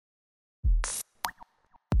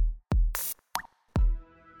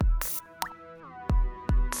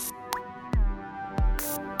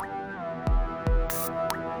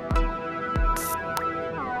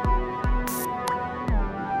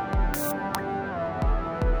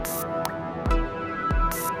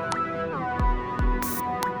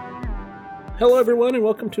Hello, everyone, and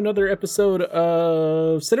welcome to another episode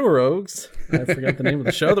of Cinema Rogues. I forgot the name of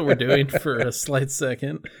the show that we're doing for a slight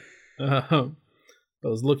second. I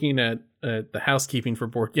was looking at the housekeeping for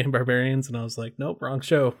Board Game Barbarians, and I was like, nope, wrong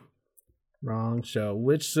show. Wrong show.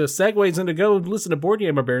 Which segues into go listen to Board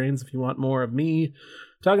Game Barbarians if you want more of me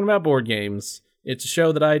talking about board games. It's a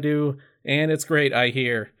show that I do, and it's great, I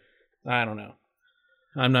hear. I don't know.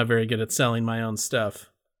 I'm not very good at selling my own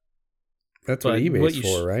stuff. That's what eBay's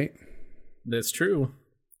for, right? That's true.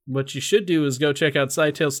 What you should do is go check out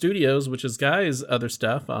Sidetail Studios, which is Guy's other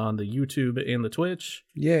stuff on the YouTube and the Twitch.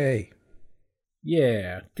 Yay.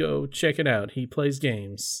 Yeah, go check it out. He plays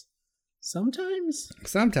games. Sometimes?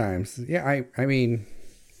 Sometimes. Yeah, I mean,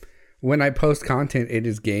 when I post content, it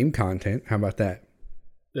is game content. How about that?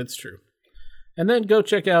 That's true. And then go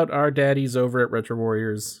check out our daddies over at Retro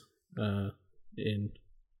Warriors.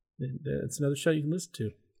 It's another show you can listen to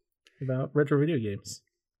about retro video games.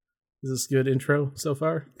 Is this a good intro so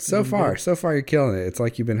far? So far you're killing it. It's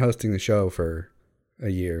like you've been hosting the show for a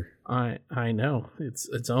year. I know.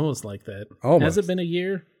 It's almost like that. Almost. Has it been a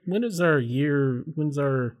year? When is our year? When's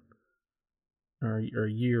our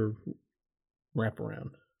year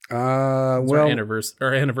wraparound? Well,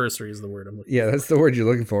 our anniversary is the word I'm looking for. Yeah, that's the word you're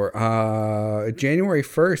looking for. January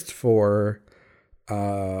 1st for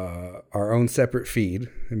our own separate feed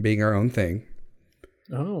and being our own thing.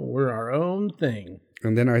 Oh, we're our own thing.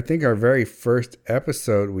 And then I think our very first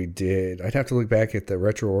episode we did, I'd have to look back at the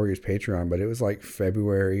Retro Warriors Patreon, but it was like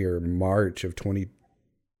February or March of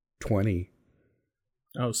 2020.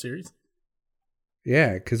 Oh, seriously?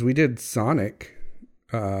 Yeah, because we did Sonic,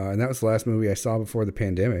 and that was the last movie I saw before the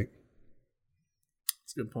pandemic.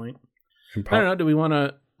 That's a good point. I don't know, do we want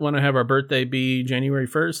to have our birthday be January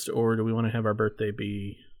 1st, or do we want to have our birthday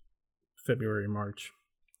be February, March?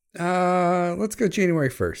 Let's go January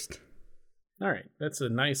 1st. All right, that's a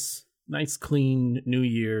nice clean New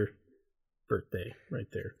Year birthday right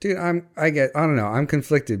there. Dude, I don't know. I'm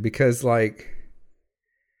conflicted because like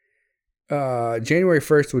January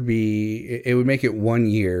 1st would make it 1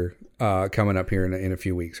 year coming up here in a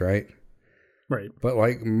few weeks, right? Right. But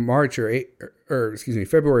like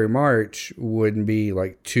February, March wouldn't be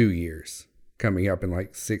like 2 years coming up in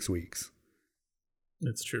like 6 weeks.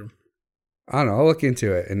 That's true. I don't know. I'll look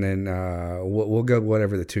into it and then we'll go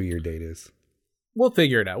whatever the 2 year date is. We'll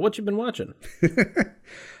figure it out. What you been watching?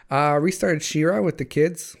 Restarted She-Ra with the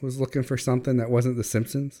kids. Was looking for something that wasn't The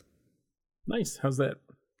Simpsons. Nice. How's that?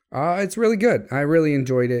 It's really good. I really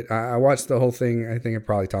enjoyed it. I watched the whole thing. I think I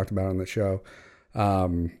probably talked about it on the show.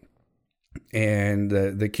 And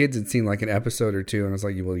the kids had seen like an episode or two, and I was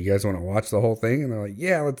like, "Well, you guys want to watch the whole thing?" And they're like,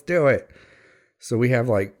 "Yeah, let's do it." So we have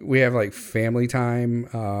like family time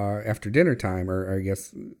after dinner time, or I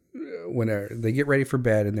guess when they get ready for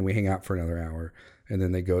bed, and then we hang out for another hour, and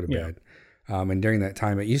then they go to bed. And during that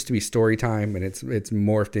time, it used to be story time, and it's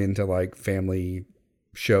morphed into like family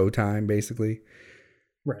show time, basically.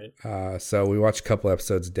 Right. So we watch a couple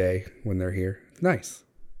episodes a day when they're here. It's nice.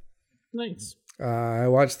 Nice. I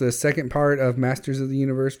watched the second part of Masters of the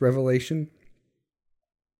Universe Revelation.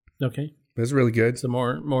 Okay. It was really good. So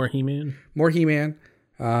more He-Man? More He-Man.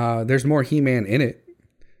 There's more He-Man in it.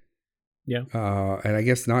 Yeah. And I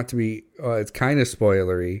guess not to be, it's kind of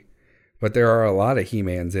spoilery, but there are a lot of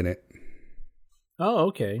He-Mans in it. Oh,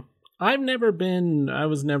 okay. I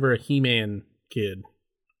was never a He-Man kid.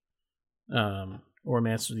 Or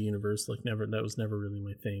Master of the Universe, that was never really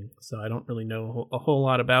my thing. So I don't really know a whole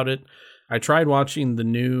lot about it. I tried watching the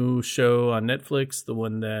new show on Netflix, the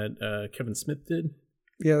one that Kevin Smith did.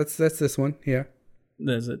 Yeah, that's this one. Yeah.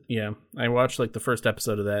 Is it? Yeah. I watched like the first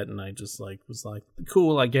episode of that, and I just was like,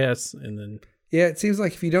 cool, I guess. And then yeah, it seems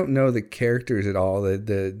like if you don't know the characters at all,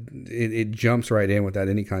 it jumps right in without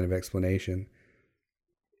any kind of explanation.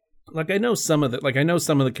 I know some of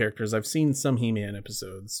the characters. I've seen some He-Man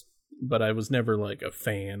episodes, but I was never like a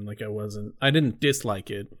fan. I didn't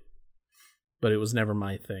dislike it, but it was never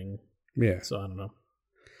my thing. Yeah. So I don't know.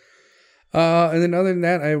 And then other than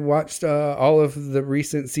that, I watched all of the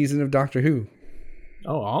recent season of Doctor Who.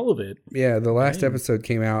 Oh, all of it? Yeah, the last episode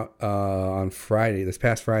came out on Friday, this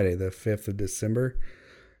past Friday, the 5th of December.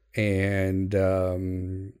 And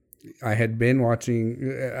I had been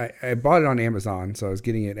watching, I bought it on Amazon, so I was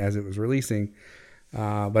getting it as it was releasing.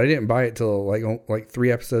 But I didn't buy it till like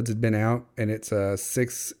 3 episodes had been out, and it's a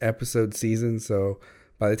 6-episode season. So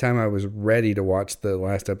by the time I was ready to watch the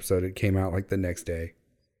last episode, it came out like the next day.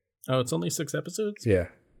 Oh, it's only 6 episodes? Yeah.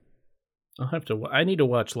 I need to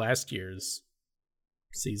watch last year's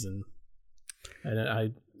season.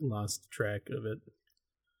 I lost track of it.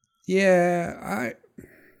 Yeah,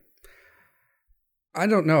 I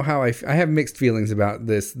don't know how I have mixed feelings about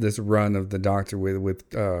this run of the Doctor with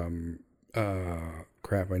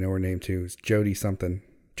crap, I know her name too. It's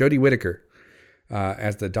Jodie Whittaker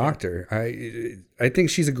as the Doctor. I think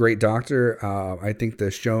she's a great Doctor. I think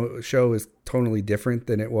the show is totally different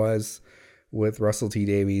than it was with Russell T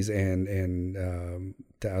Davies and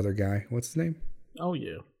the other guy. What's his name? Oh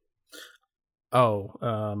yeah.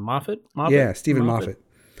 Oh, Moffat? Yeah, Stephen Moffat.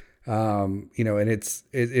 And it's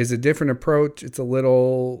a different approach. It's a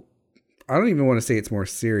little, I don't even want to say it's more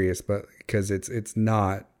serious, but because it's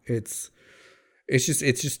not, it's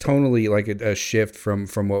just totally like a shift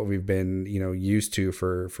from what we've been, used to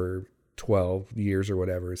for 12 years or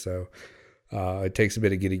whatever. So, it takes a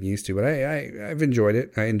bit of getting used to, but I've enjoyed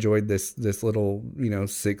it. I enjoyed this little,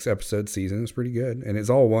 6 episode season. It's pretty good. And it's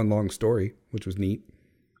all one long story, which was neat.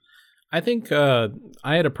 I think I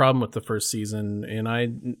had a problem with the first season, and I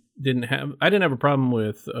didn't have a problem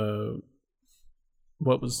with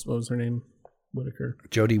what was her name? Whittaker.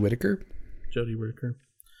 Jodie Whittaker.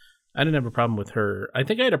 I didn't have a problem with her. I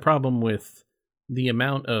think I had a problem with the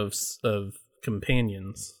amount of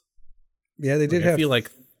companions. Yeah, they did have. I feel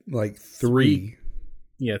like 3.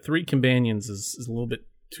 Yeah, 3 companions is a little bit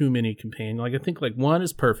too many companions. Like I think like 1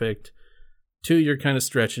 is perfect. 2, you're kind of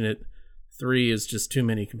stretching it. 3 is just too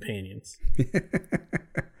many companions.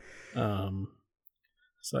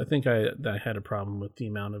 So I think I had a problem with the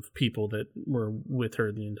amount of people that were with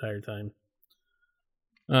her the entire time.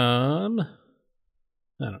 I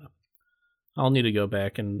don't know. I'll need to go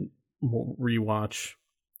back and rewatch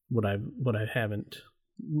what I've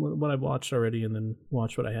watched already, and then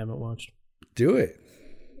watch what I haven't watched. Do it.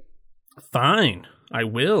 Fine, I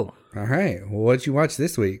will. All right. Well, what'd you watch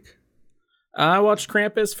this week? I watched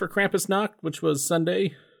Krampus for Krampusnacht, which was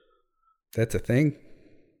Sunday. That's a thing?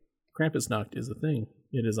 Krampusnacht is a thing.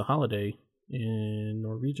 It is a holiday in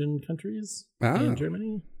Norwegian countries and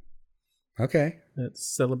Germany. Okay. That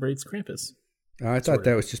celebrates Krampus. Oh, I thought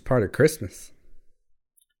that was just part of Christmas.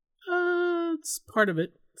 It's part of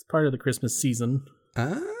it. It's part of the Christmas season.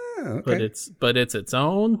 Ah, okay. But it's its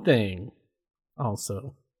own thing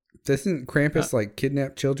also. Doesn't Krampus like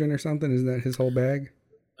kidnap children or something? Isn't that his whole bag?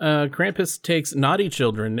 Krampus takes naughty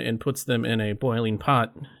children and puts them in a boiling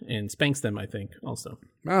pot and spanks them, I think, also.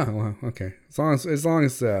 Oh, well, okay. As long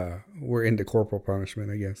as we're into corporal punishment,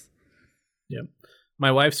 I guess. Yep.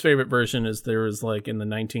 My wife's favorite version is there was like in the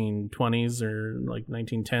 1920s or like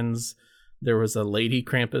 1910s, there was a lady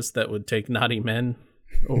Krampus that would take naughty men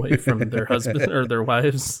away from their husband or their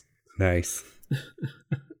wives. Nice.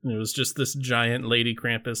 It was just this giant lady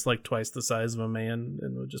Krampus, like twice the size of a man,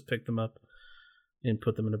 and would just pick them up and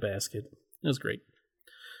put them in a basket. It was great.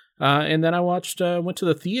 And then I went to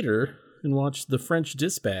the theater and watched The French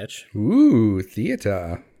Dispatch. Ooh,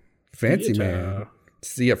 theater. Fancy man.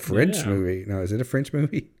 See a French movie. No, is it a French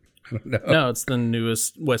movie? I don't know. No, it's the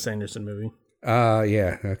newest Wes Anderson movie.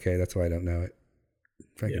 Yeah. Okay, that's why I don't know it. I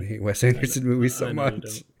fucking hate Wes Anderson movies so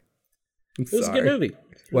much. It was a good movie.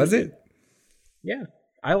 Was it? Yeah.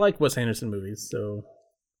 I like Wes Anderson movies, so...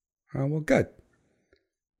 Oh, well, good.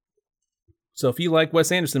 So if you like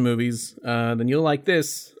Wes Anderson movies, then you'll like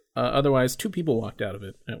this. Otherwise, 2 people walked out of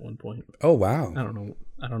it at one point. Oh, wow. I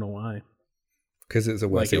don't know why. Because it's a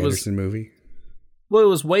Wes Anderson movie? Well, it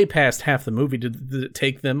was way past half the movie. Did it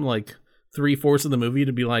take them like 3/4 of the movie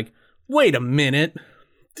to be like, wait a minute,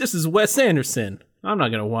 this is Wes Anderson. I'm not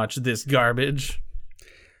going to watch this garbage.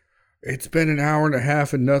 It's been an hour and a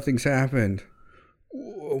half and nothing's happened.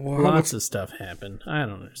 Lots of stuff happened. I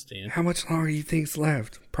don't understand. How much longer do you think's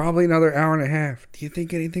left? Probably another hour and a half. Do you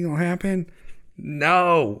think anything will happen?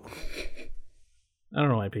 No. I don't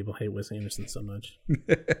know why people hate Wes Anderson so much.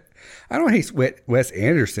 I don't hate Wes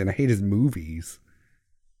Anderson. I hate his movies.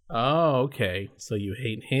 Oh, okay. So you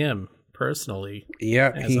hate him personally.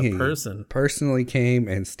 Yeah, as a person. Personally came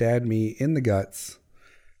and stabbed me in the guts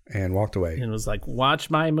and walked away. And was like, watch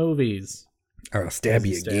my movies. Or I'll stab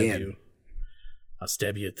you again. I'll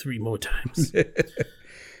stab you 3 more times.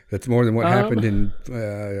 That's more than what happened in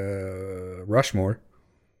Rushmore.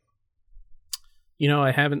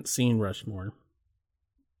 I haven't seen Rushmore.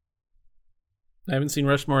 I haven't seen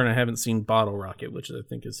Rushmore, and I haven't seen Bottle Rocket, which I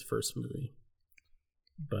think is the first movie.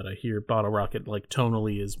 But I hear Bottle Rocket, like,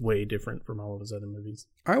 tonally is way different from all of his other movies.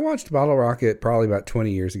 I watched Bottle Rocket probably about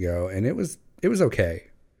 20 years ago, and it was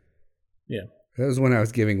okay. Yeah. That was when I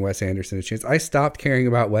was giving Wes Anderson a chance. I stopped caring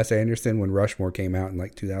about Wes Anderson when Rushmore came out in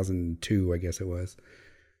like 2002, I guess it was.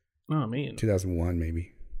 Oh, man. 2001,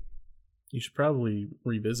 maybe. You should probably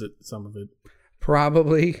revisit some of it.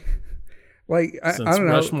 Probably. Like, I don't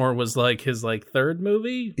know. Rushmore was like his like 3rd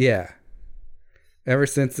movie? Yeah. Ever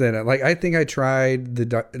since then, like I think I tried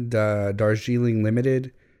the Darjeeling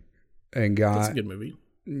Limited and That's a got good movie.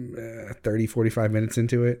 30, 45 minutes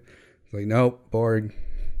into it. It's like, nope, bored.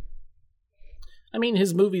 I mean,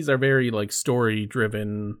 his movies are very like story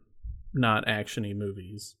driven, not actiony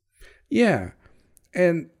movies. Yeah.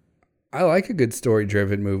 And I like a good story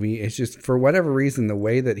driven movie. It's just for whatever reason, the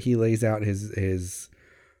way that he lays out his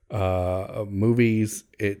movies,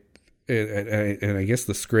 and I guess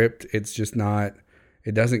the script, it's just not,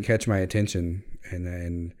 it doesn't catch my attention,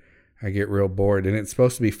 and I get real bored. And it's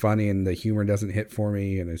supposed to be funny, and the humor doesn't hit for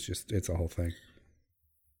me, and it's a whole thing.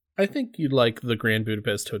 I think you'd like The Grand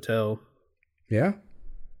Budapest Hotel. Yeah.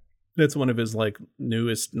 That's one of his like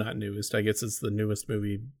not newest. I guess it's the newest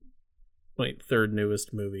movie. Wait, third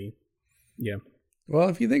newest movie. Yeah. Well,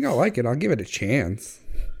 if you think I'll like it, I'll give it a chance.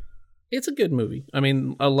 It's a good movie. I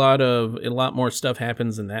mean, a lot more stuff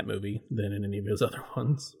happens in that movie than in any of his other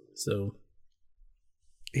ones. So,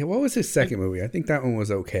 yeah, what was his second movie? I think that one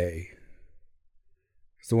was okay.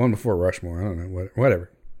 It's the one before Rushmore. I don't know.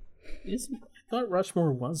 Whatever. I thought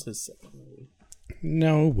Rushmore was his second movie.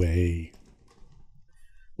 No way.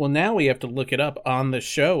 Well, now we have to look it up on the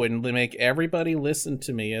show and make everybody listen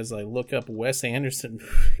to me as I look up Wes Anderson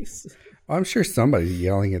movies. I'm sure somebody's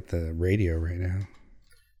yelling at the radio right now.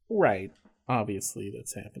 Right. Obviously,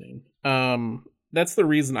 that's happening. That's the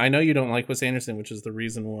reason. I know you don't like Wes Anderson, which is the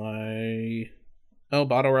reason why. Oh,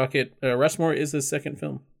 Bottle Rocket. Rushmore is his second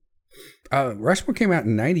film. Rushmore came out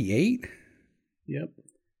in 98? Yep.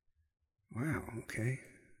 Wow, okay.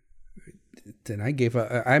 Then I gave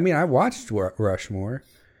up. I mean, I watched Rushmore,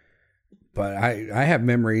 but I have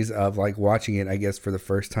memories of like watching it, I guess, for the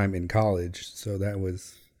first time in college. So that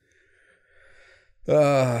was.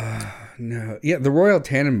 No. Yeah, The Royal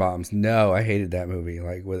Tenenbaums. No, I hated that movie,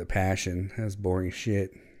 like, with a passion. That was boring as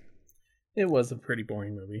shit. It was a pretty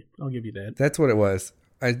boring movie. I'll give you that. That's what it was.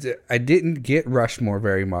 I didn't get Rushmore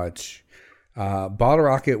very much. Bottle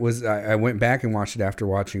Rocket was, I went back and watched it after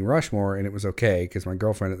watching Rushmore, and it was okay, because my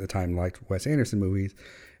girlfriend at the time liked Wes Anderson movies.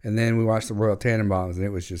 And then we watched The Royal Tenenbaums, and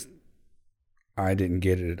it was just, I didn't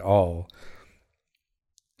get it at all.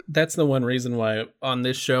 That's the one reason why on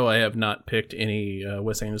this show I have not picked any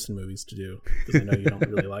Wes Anderson movies to do, because I know you don't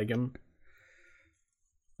really like him,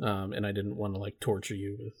 and I didn't want to like torture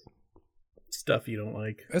you with stuff you don't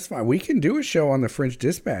like. That's fine. We can do a show on the French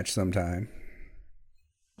Dispatch sometime.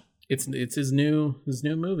 It's his new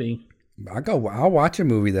movie. I'll watch a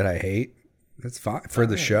movie that I hate. That's fine for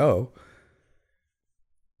the show.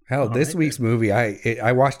 Hell, this week's movie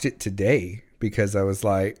I watched it today because I was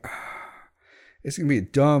like, it's going to be a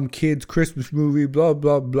dumb kids Christmas movie, blah,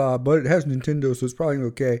 blah, blah, but it has Nintendo, so it's probably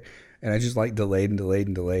okay. And I just like delayed, and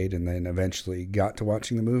then eventually got to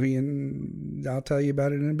watching the movie, and I'll tell you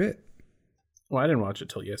about it in a bit. Well, I didn't watch it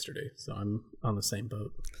till yesterday, so I'm on the same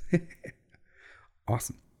boat.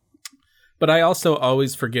 Awesome. But I also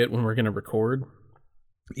always forget when we're going to record.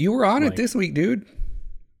 You were on it this week, dude.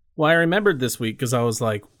 Well, I remembered this week because I was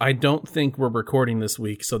like, I don't think we're recording this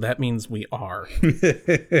week, so that means we are.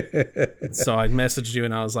 So I messaged you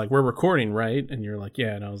and I was like, we're recording, right? And you're like,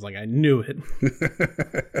 yeah. And I was like, I knew it.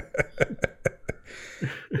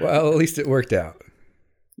 Well, at least it worked out.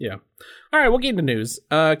 Yeah. All right, we'll get into news.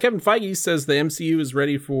 Kevin Feige says the MCU is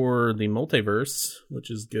ready for the multiverse,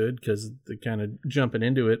 which is good because they're kind of jumping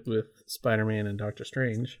into it with Spider-Man and Doctor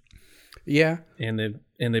Strange. Yeah, and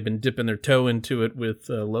they've been dipping their toe into it with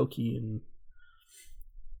Loki and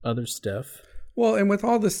other stuff. Well, and with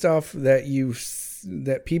all the stuff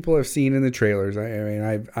that people have seen in the trailers, I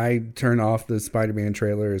mean, I turn off the Spider-Man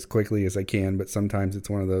trailer as quickly as I can, but sometimes it's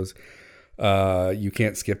one of those you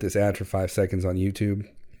can't skip this ad for 5 seconds on YouTube.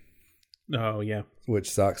 Oh yeah, which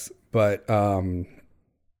sucks. But so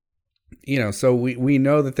we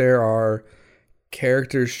know that there are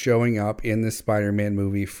characters showing up in the Spider-Man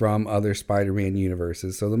movie from other Spider-Man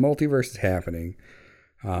universes. So the multiverse is happening.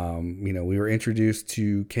 We were introduced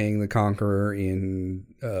to Kang the Conqueror in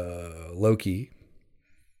Loki.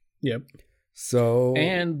 Yep. So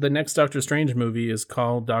and the next Doctor Strange movie is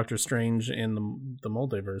called Doctor Strange in the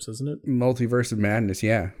Multiverse, isn't it? Multiverse of Madness,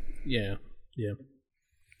 yeah. Yeah. Yeah.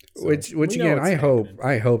 So which again, I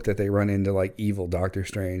hope that they run into like evil Doctor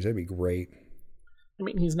Strange. That'd be great. I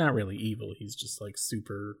mean, he's not really evil. He's just like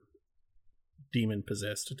super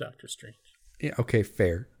demon-possessed Doctor Strange. Yeah, okay,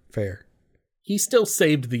 fair. He still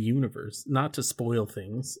saved the universe, not to spoil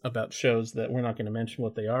things about shows that we're not going to mention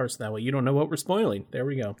what they are, so that way you don't know what we're spoiling. There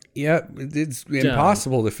we go. Yeah, it's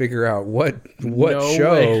impossible to figure out what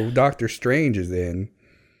show Doctor Strange is in.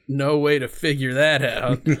 No way to figure that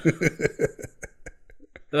out.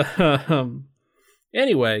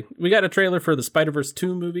 Anyway, we got a trailer for the Spider-Verse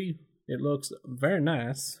 2 movie. It looks very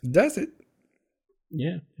nice. Does it?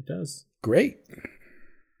 Yeah, it does. Great.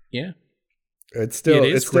 Yeah. It's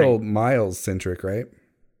still Miles centric, right?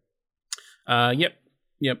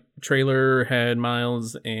 Yep. Trailer had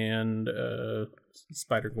Miles and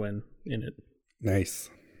Spider-Gwen in it. Nice.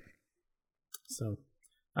 So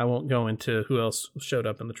I won't go into who else showed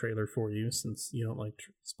up in the trailer for you, since you don't like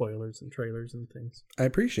spoilers and trailers and things. I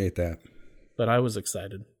appreciate that. But I was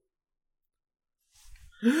excited.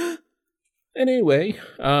 Anyway,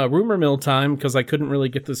 rumor mill time, because I couldn't really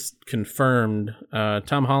get this confirmed.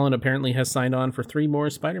 Tom Holland apparently has signed on for 3 more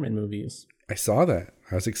Spider-Man movies. I saw that.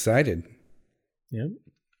 I was excited. Yep.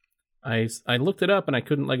 I looked it up and I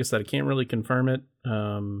couldn't, like I said, I can't really confirm it.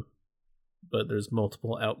 But there's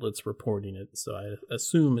multiple outlets reporting it, so I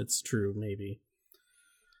assume it's true, maybe.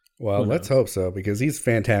 Well, let's hope so, because he's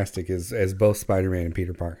fantastic as both Spider-Man and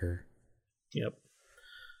Peter Parker. Yep.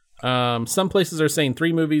 Some places are saying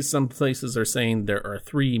 3 movies. Some places are saying there are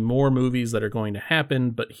 3 more movies that are going to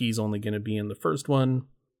happen, but he's only going to be in the first one.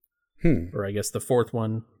 Or I guess the 4th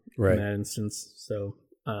one, right, in that instance. So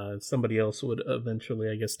somebody else would eventually,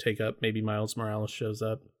 I guess, take up. Maybe Miles Morales shows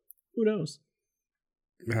up. Who knows?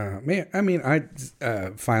 Man, I mean, I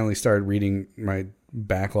finally started reading my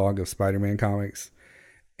backlog of Spider-Man comics.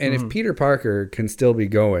 And if Peter Parker can still be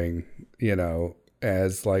going,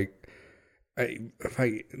 as like,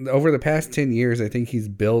 over the past 10 years, I think he's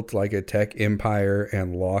built like a tech empire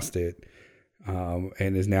and lost it.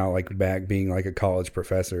 And is now like back being like a college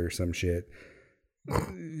professor or some shit.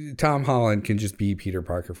 Tom Holland can just be Peter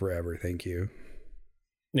Parker forever. Thank you.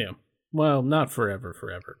 Yeah. Well, not forever,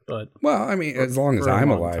 but... Well, I mean, as long as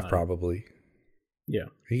I'm alive, probably. Yeah.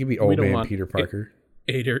 He could be old man Peter Parker.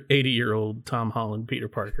 80-year-old Tom Holland Peter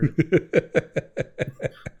Parker.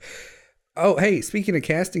 Oh, hey, speaking of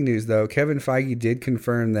casting news, though, Kevin Feige did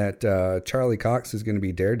confirm that Charlie Cox is going to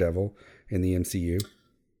be Daredevil in the MCU.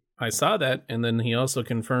 I saw that, and then he also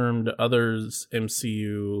confirmed others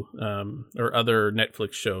MCU or other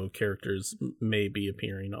Netflix show characters may be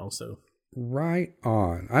appearing also. Right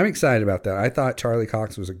on. I'm excited about that. I thought Charlie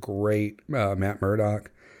Cox was a great Matt Murdock.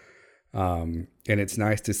 And it's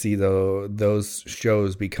nice to see those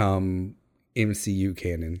shows become MCU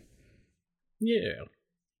canon. Yeah,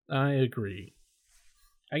 I agree.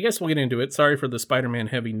 I guess we'll get into it. Sorry for the Spider-Man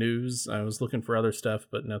heavy news. I was looking for other stuff,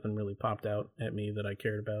 but nothing really popped out at me that I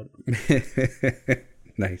cared about.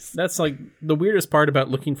 Nice. That's like the weirdest part about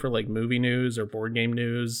looking for like movie news or board game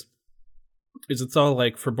news. Is it's all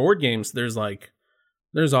like for board games, there's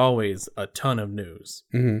always a ton of news.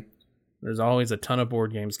 Mm-hmm. There's always a ton of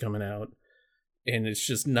board games coming out, and it's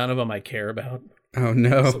just none of them I care about. Oh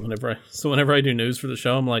no! So whenever I do news for the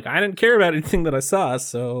show, I'm like, I didn't care about anything that I saw,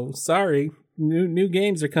 so sorry. New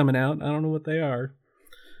games are coming out. I don't know what they are.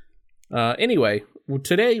 Anyway,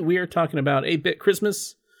 today we are talking about 8-Bit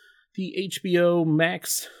Christmas, the HBO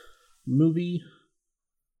Max movie.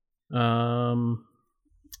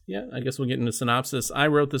 Yeah, I guess we'll get into synopsis. I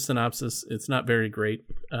wrote the synopsis. It's not very great,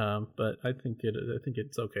 but I think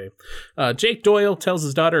it's okay. Jake Doyle tells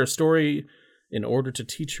his daughter a story in order to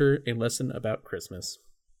teach her a lesson about Christmas.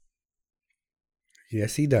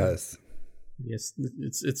 Yes, he does. Yes,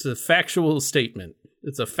 it's a factual statement.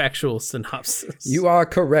 It's a factual synopsis. You are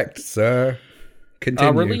correct, sir.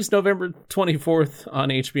 Continue. Released November 24th on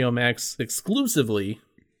HBO Max exclusively,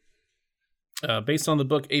 based on the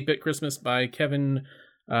book 8-Bit Christmas by Kevin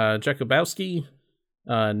Jakubowski.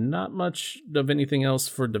 Not much of anything else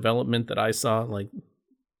for development that I saw, like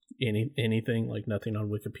anything, like nothing on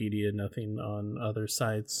Wikipedia, nothing on other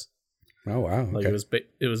sites. Oh wow! Like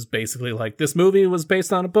it was basically like this movie was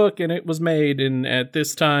based on a book and it was made, and at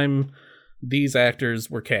this time these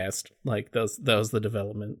actors were cast. Like that was the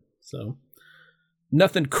development. So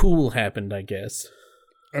nothing cool happened, I guess.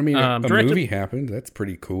 I mean, a movie happened. That's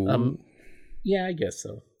pretty cool. Yeah, I guess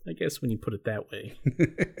so. I guess when you put it that way.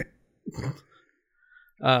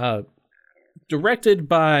 Directed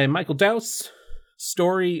by Michael Dowse,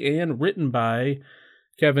 story and written by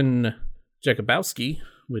Kevin Jakubowski,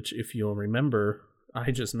 which, if you'll remember,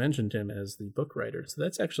 I just mentioned him as the book writer. So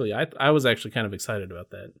that's actually, I was actually kind of excited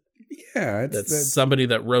about that. Yeah. That's somebody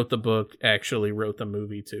that wrote the book actually wrote the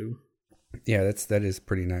movie too. Yeah, that is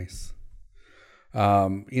pretty nice.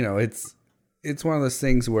 It's one of those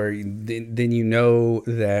things where then you know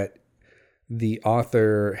that the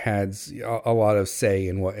author has a lot of say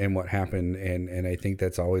in what happened, and I think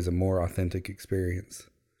that's always a more authentic experience.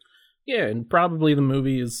 Yeah, and probably the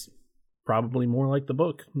movie is probably more like the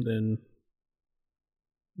book than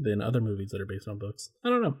other movies that are based on books. I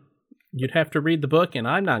don't know. You'd have to read the book, and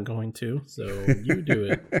I'm not going to, so you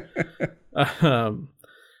do it.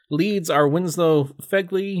 Leads are Winslow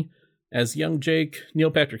Fegley, as young Jake,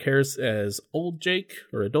 Neil Patrick Harris as old Jake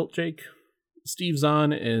or adult Jake, Steve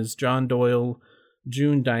Zahn as John Doyle,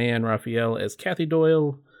 June Diane Raphael as Kathy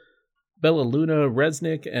Doyle, Bella Luna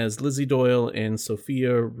Resnick as Lizzie Doyle, and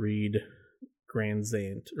Sophia Reed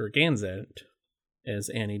Ganzant as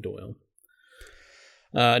Annie Doyle.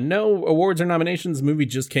 No awards or nominations. The movie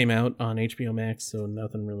just came out on HBO Max, so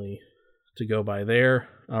nothing really to go by there.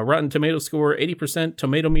 Rotten Tomato score 80%,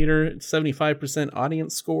 Tomato Meter 75%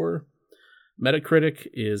 audience score. Metacritic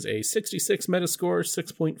is a 66 Metascore,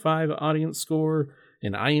 6.5 audience score,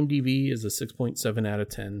 and IMDb is a 6.7 out of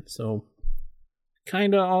 10. So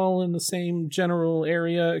kind of all in the same general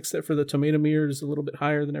area, except for the Tomato Meter is a little bit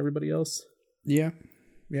higher than everybody else. Yeah.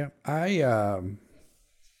 I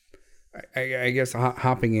guess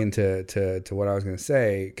hopping into what I was going to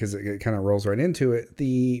say, because it kind of rolls right into it.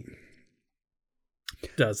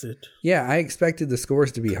 Does it? Yeah, I expected the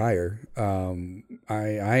scores to be higher.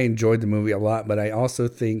 I enjoyed the movie a lot, but I also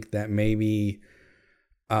think that maybe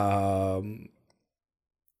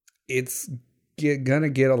it's gonna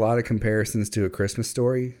get a lot of comparisons to A Christmas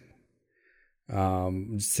Story.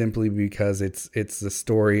 Simply because it's the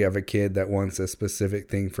story of a kid that wants a specific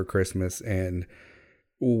thing for Christmas, and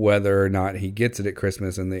whether or not he gets it at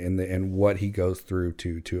Christmas, and what he goes through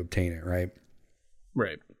to obtain it.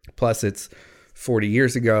 Right. Plus, it's 40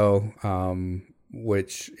 years ago,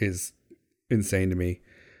 which is insane to me.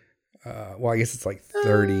 Well, I guess it's like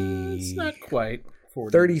 30. It's not quite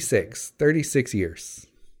 40. 36 years.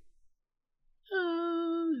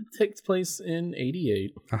 It takes place in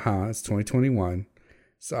 88. It's 2021.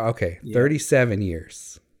 So, okay, yeah. 37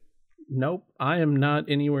 years. Nope, I am not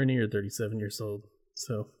anywhere near 37 years old.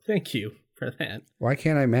 So, thank you for that. Why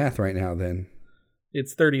can't I math right now, then?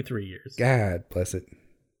 It's 33 years. God bless it.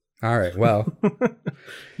 All right, well.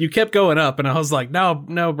 You kept going up, and I was like, no,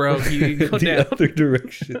 bro, you go the down. Other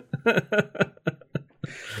direction.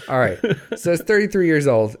 All right, so it's 33 years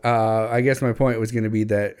old. I guess my point was going to be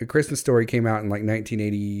that A Christmas Story came out in like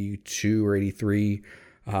 1982 or 83,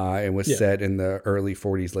 and was set in the early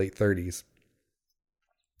 40s, late 30s.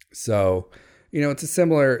 So, it's a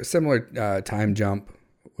similar time jump,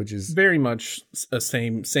 which is very much a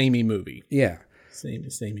samey movie. Yeah.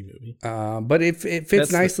 Samey movie. But it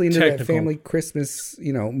fits nicely into that family Christmas,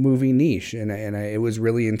 movie niche, and it was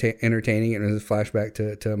really entertaining. And it was a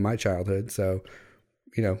flashback to my childhood, so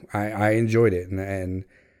I enjoyed it,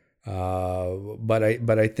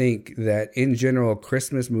 but I think that in general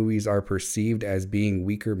Christmas movies are perceived as being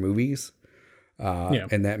weaker movies,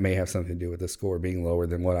 and that may have something to do with the score being lower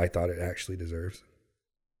than what I thought it actually deserves.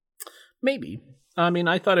 Maybe. I mean,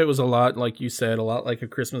 I thought it was a lot, like you said, a lot like A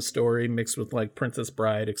Christmas Story mixed with like Princess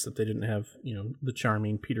Bride, except they didn't have, the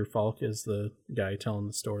charming Peter Falk as the guy telling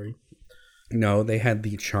the story. No, they had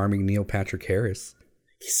the charming Neil Patrick Harris.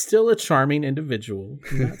 He's still a charming individual.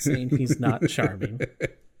 I'm not saying he's not charming.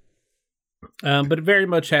 But it very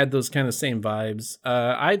much had those kind of same vibes.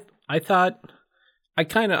 I thought, I'm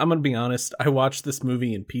going to be honest, I watched this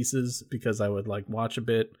movie in pieces because I would like watch a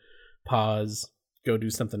bit, pause, go do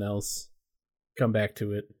something else, come back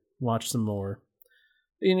to it, watch some more.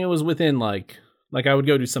 And it was within like I would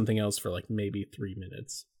go do something else for like maybe 3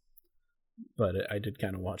 minutes. But I did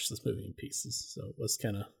kind of watch this movie in pieces, so it was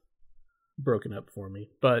kind of broken up for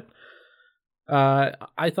me. But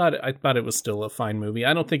I thought it was still a fine movie.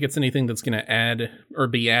 I don't think it's anything that's going to add or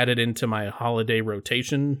be added into my holiday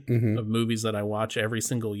rotation of movies that I watch every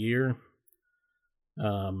single year.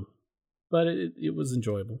 But it was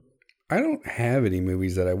enjoyable. I don't have any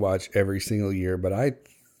movies that I watch every single year, but I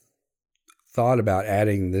thought about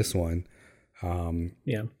adding this one.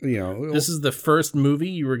 This is the first movie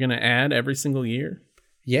you were going to add every single year?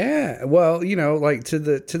 Yeah, well, like to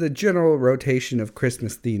the general rotation of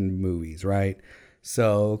Christmas themed movies, right?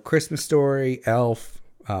 So Christmas Story, Elf,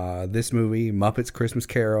 this movie, Muppets Christmas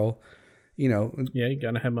Carol, Yeah, you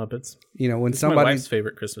gotta have Muppets. When it's my wife's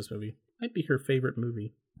favorite Christmas movie. Might be her favorite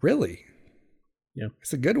movie. Really? Yeah.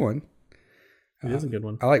 It's a good one. It is a good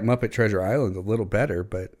one. I like Muppet Treasure Island a little better,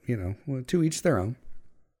 but, to each their own.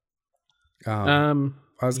 You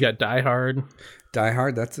got Die Hard. Die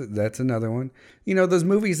Hard, that's another one. Those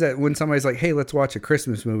movies that when somebody's like, "Hey, let's watch a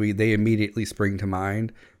Christmas movie," they immediately spring to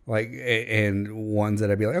mind. Like, and ones that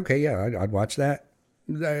I'd be like, "Okay, yeah, I'd watch that."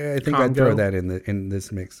 I think Congo. I'd throw that in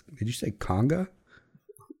this mix. Did you say Conga?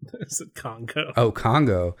 It's a Congo. Oh,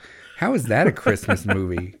 Congo. How is that a Christmas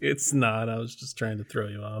movie? It's not. I was just trying to throw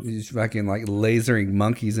you off. You're just fucking like lasering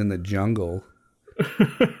monkeys in the jungle.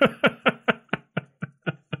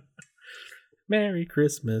 Merry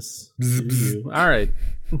Christmas to you. All right.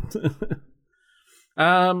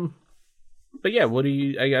 But yeah, what do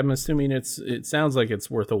you? I'm assuming it sounds like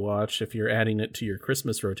it's worth a watch if you're adding it to your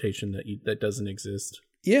Christmas rotation that doesn't exist.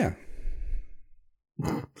 Yeah.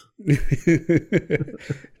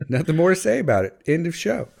 Nothing more to say about it. End of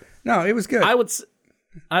show. No, it was good. I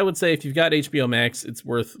would say if you've got HBO Max, it's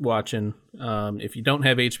worth watching. If you don't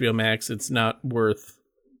have HBO Max, it's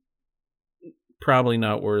probably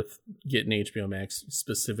not worth getting HBO Max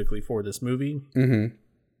specifically for this movie. Mm-hmm.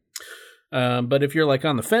 But if you're like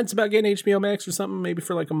on the fence about getting HBO Max or something, maybe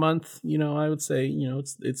for like a month, I would say,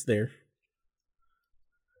 it's there.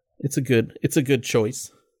 It's a good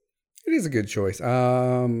choice. It is a good choice. I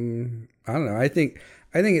don't know. I think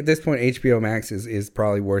at this point HBO Max is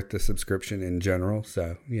probably worth the subscription in general.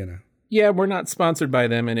 So, Yeah, we're not sponsored by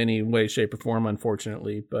them in any way, shape, or form,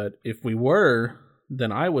 unfortunately. But if we were,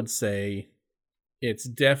 then I would say it's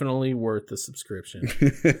definitely worth the subscription.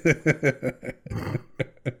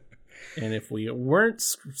 And if we weren't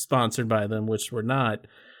sponsored by them, which we're not,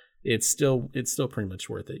 it's still pretty much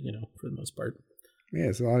worth it, for the most part. Yeah,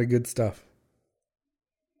 it's a lot of good stuff.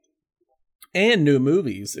 And new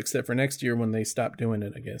movies, except for next year when they stop doing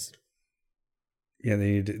it, I guess. Yeah,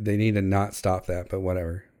 they need to not stop that, but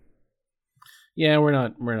whatever. Yeah, we're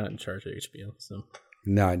not in charge of HBO, so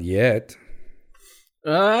not yet.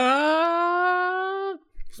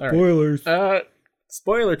 Spoilers. Right.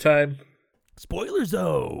 Spoiler time. Spoiler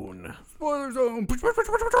zone. Spoiler zone. Spoiler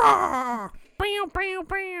time.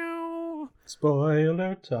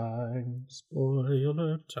 Spoiler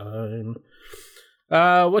time.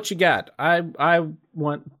 What you got? I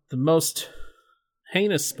want the most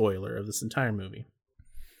heinous spoiler of this entire movie.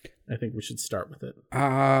 I think we should start with it.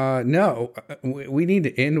 No, we need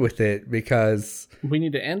to end with it because we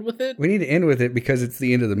need to end with it. We need to end with it because it's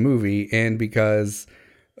the end of the movie and because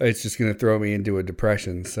it's just going to throw me into a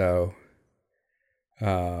depression. So,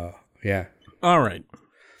 yeah. All right,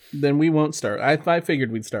 then we won't start. I figured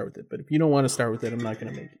we'd start with it, but if you don't want to start with it, I'm not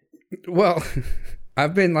going to make it. Well,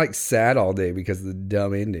 I've been like sad all day because of the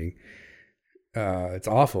dumb ending. It's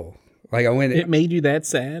awful. Like it made you that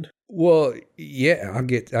sad? Well, yeah, I'll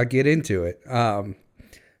get into it.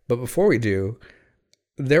 But before we do,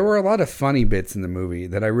 there were a lot of funny bits in the movie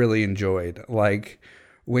that I really enjoyed. Like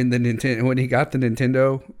when he got the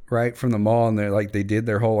Nintendo right from the mall and they did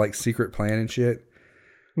their whole like secret plan and shit.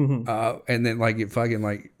 Mm-hmm. And then like it fucking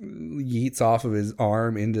like yeets off of his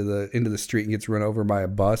arm into the street and gets run over by a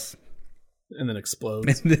bus. And then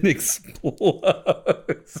explodes.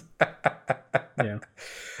 Yeah.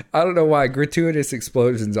 I don't know why gratuitous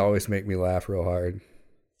explosions always make me laugh real hard.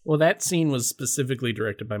 Well, that scene was specifically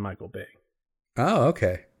directed by Michael Bay. Oh,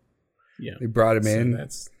 okay. Yeah. They brought him in.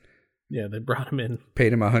 They brought him in.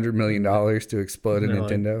 Paid him $100 million to explode a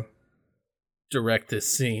Nintendo. Like, direct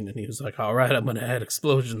this scene, and he was like, "All right, I'm going to add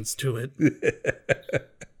explosions to it."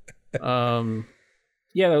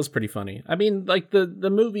 Yeah, that was pretty funny. I mean, like the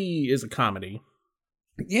movie is a comedy.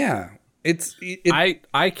 Yeah.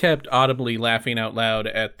 I kept audibly laughing out loud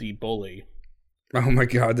at the bully. Oh my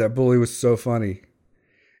god, that bully was so funny.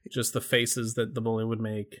 Just the faces that the bully would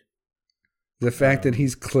make. The fact that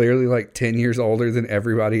he's clearly like 10 years older than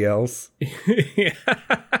everybody else.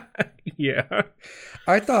 Yeah.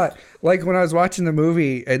 I thought, like when I was watching the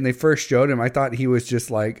movie and they first showed him, I thought he was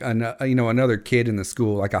just like another kid in the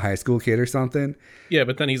school, like a high school kid or something. Yeah,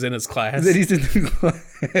 but then he's in his class. Then he's in the class.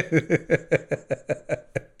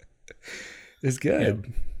 It's good. Yeah.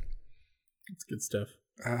 It's good stuff.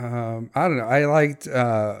 I don't know. I liked.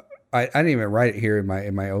 I didn't even write it here in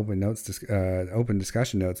my open notes, open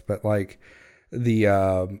discussion notes, but like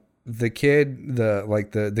the kid,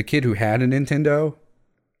 the kid who had a Nintendo.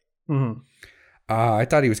 Mm-hmm. I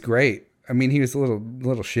thought he was great. I mean, he was a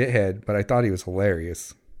little shithead, but I thought he was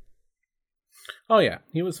hilarious. Oh yeah,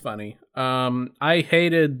 he was funny. I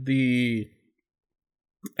hated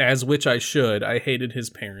as which I should. I hated his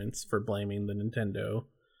parents for blaming the Nintendo.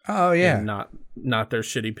 Oh yeah, and not their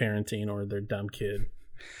shitty parenting or their dumb kid.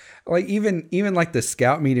 Like even like the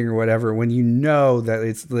scout meeting or whatever, when you know that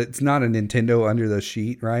it's not a Nintendo under the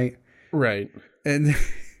sheet, right? Right.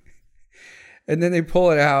 And then they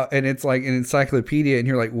pull it out and it's like an encyclopedia and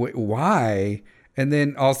you're like, why? And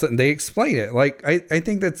then all of a sudden they explain it. Like I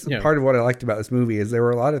think that's part of what I liked about this movie is there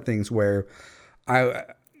were a lot of things where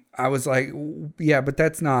I was like, yeah, but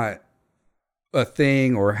that's not a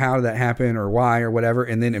thing, or how did that happen, or why, or whatever,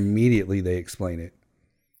 and then immediately they explain it.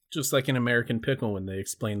 Just like in American Pickle when they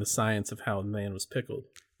explain the science of how a man was pickled.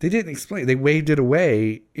 They didn't explain. They waved it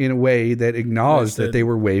away in a way that acknowledged that they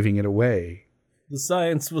were waving it away. The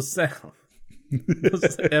science was sound.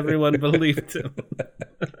 Everyone believed him.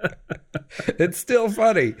 It's still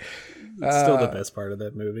funny. It's still the best part of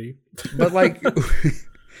that movie. But like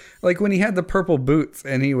like when he had the purple boots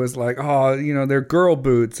and he was like, oh, they're girl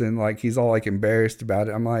boots, and like he's all like embarrassed about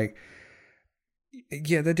it. I'm like,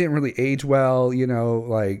 yeah, that didn't really age well,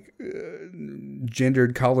 like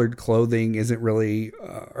gendered colored clothing isn't really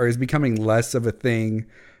or is becoming less of a thing.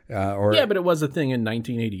 Yeah, but it was a thing in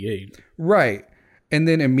 1988. Right. And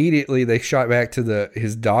then immediately they shot back to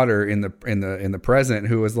his daughter in the present,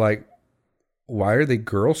 who was like, why are they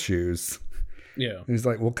girl shoes? Yeah. And he's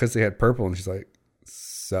like, well, because they had purple. And she's like,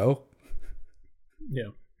 so?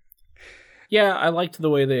 Yeah. Yeah, I liked the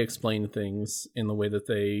way they explained things in the way that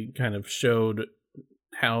they kind of showed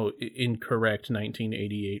how incorrect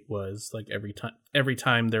 1988 was. Like every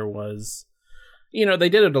time there was, they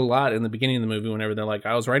did it a lot in the beginning of the movie whenever they're like,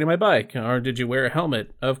 I was riding my bike, or did you wear a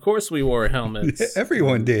helmet? Of course we wore helmets.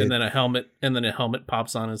 Everyone did. And then a helmet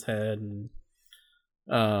pops on his head, and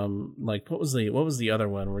like what was the other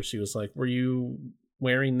one where she was like, were you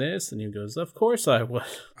wearing this? And he goes, of course I was.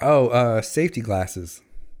 Oh, safety glasses.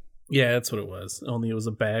 Yeah, that's what it was. Only it was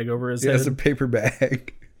a bag over his head. Yeah, it's a paper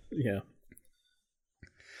bag. Yeah.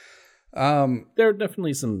 There are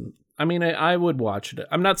definitely some. I mean, I would watch it.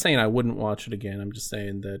 I'm not saying I wouldn't watch it again. I'm just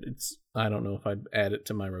saying that I don't know if I'd add it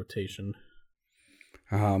to my rotation.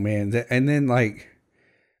 Oh man, and then like,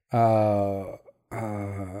 the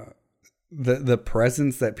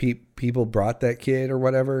presents that people brought that kid or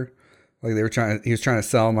whatever, like he was trying to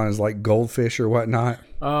sell them on his like goldfish or whatnot.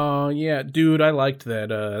 Oh yeah, dude, I liked that.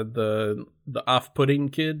 The off-putting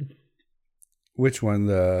kid. Which one?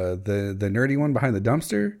 The nerdy one behind the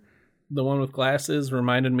dumpster? The one with glasses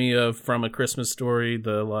reminded me of From A Christmas Story,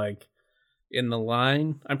 the like In the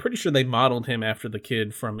Line. I'm pretty sure they modeled him after the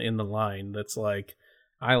kid from In the Line. That's like,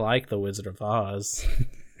 I like the Wizard of Oz.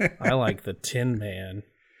 I like the Tin Man.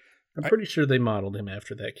 I'm pretty sure they modeled him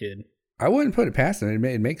after that kid. I wouldn't put it past him.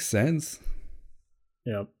 It makes sense.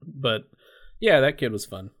 Yeah, but yeah, that kid was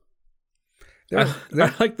fun. I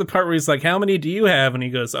like the part where he's like, how many do you have? And he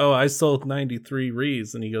goes, oh, I sold 93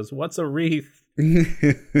 wreaths. And he goes, what's a wreath? There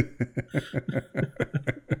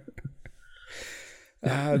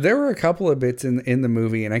were a couple of bits in the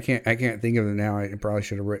movie, and I can't think of them now. I probably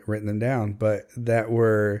should have written them down, but that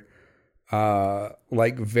were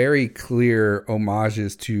like very clear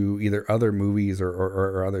homages to either other movies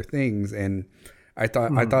or other things, and I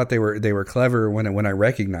thought they were clever when I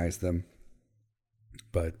recognized them.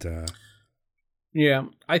 But yeah,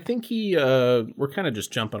 I think we're kind of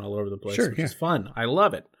just jumping all over the place, which is fun. I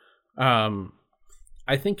love it.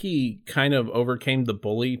 I think he kind of overcame the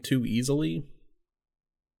bully too easily.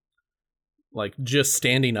 Like, just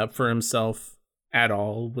standing up for himself at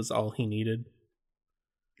all was all he needed.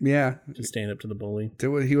 Yeah. To stand up to the bully.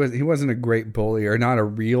 He wasn't a great bully, or not a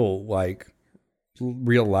real life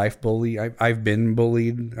bully. I've been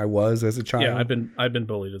bullied. I was as a child. Yeah, I've been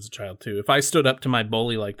bullied as a child too. If I stood up to my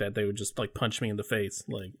bully like that, they would just like punch me in the face.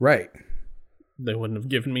 Like, right. They wouldn't have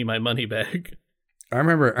given me my money back. I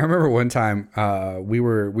remember one time we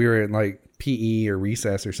were in like PE or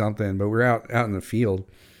recess or something, but we were out in the field,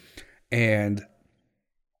 and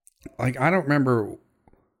like I don't remember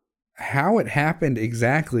how it happened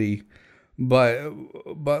exactly, but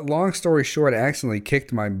long story short, I accidentally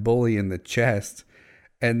kicked my bully in the chest,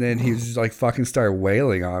 and then he was just like fucking started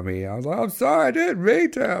wailing on me. I was like, I'm sorry, I didn't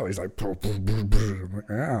mean to. He's like,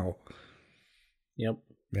 ow. Yep.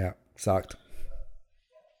 Yeah, sucked.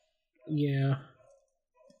 Yeah.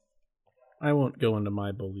 I won't go into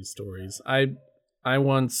my bully stories. I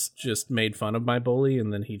once just made fun of my bully,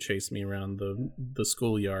 and then he chased me around the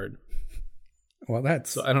schoolyard. Well,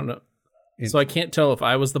 so I don't know. So I can't tell if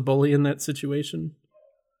I was the bully in that situation,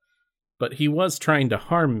 but he was trying to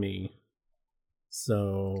harm me.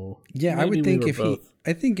 So yeah, I would think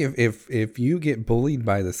if you get bullied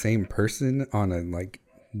by the same person on a like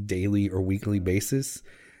daily or weekly basis,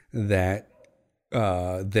 that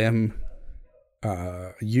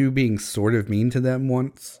you being sort of mean to them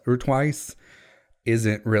once or twice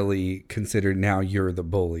isn't really considered now you're the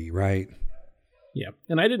bully, right? Yeah,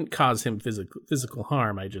 and I didn't cause him physical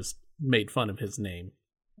harm. I just made fun of his name,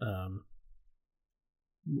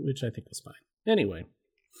 which I think was fine. Anyway,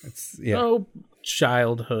 oh,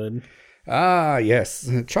 childhood. Ah, yes,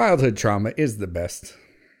 childhood trauma is the best.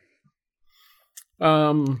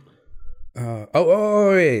 Yeah.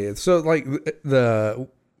 So like the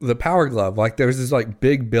Power Glove, like there was this like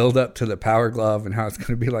big build up to the Power Glove and how it's going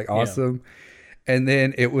to be like awesome. Yeah. And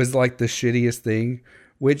then it was like the shittiest thing,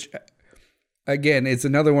 which again, it's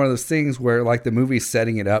another one of those things where like the movie's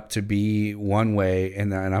setting it up to be one way.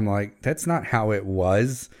 And I'm like, that's not how it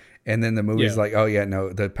was. And then the movie's like, oh yeah,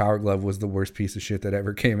 no, the Power Glove was the worst piece of shit that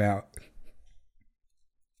ever came out.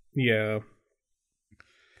 Yeah.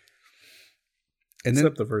 And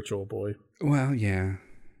Except the virtual boy. Well, yeah.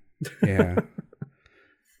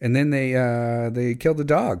 And then they killed the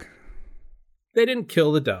dog. They didn't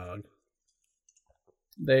kill the dog.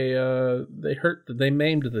 They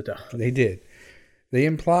maimed the dog. They did. They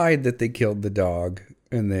implied that they killed the dog,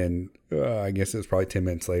 and then I guess it was probably 10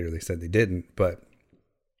 minutes later they said they didn't, but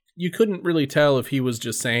you couldn't really tell if he was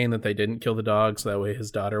just saying that they didn't kill the dog so that way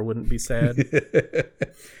his daughter wouldn't be sad.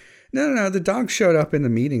 No, the dog showed up in the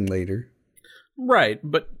meeting later. Right,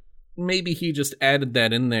 but maybe he just added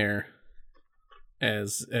that in there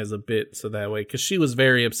as a bit so that way, because she was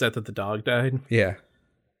very upset that the dog died. Yeah.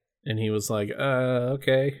 And he was like,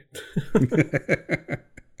 okay.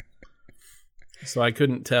 So I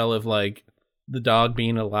couldn't tell if, like, the dog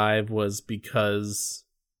being alive was because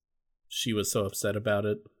she was so upset about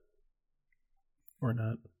it or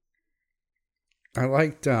not. I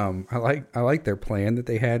liked their plan that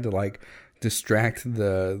they had to, like, distract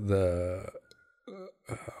the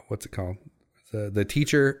what's it called? The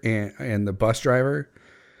teacher and the bus driver.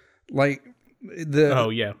 Like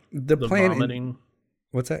the plan vomiting.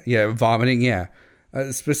 What's that? Yeah, vomiting. Yeah,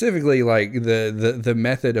 specifically, like the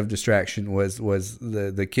method of distraction was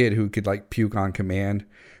the kid who could like puke on command,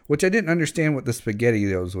 which I didn't understand what the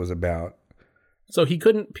SpaghettiOs was about. So he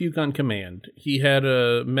couldn't puke on command. He had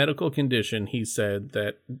a medical condition. He said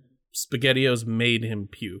that SpaghettiOs made him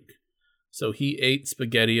puke, so he ate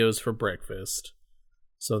SpaghettiOs for breakfast.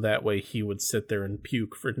 So that way he would sit there and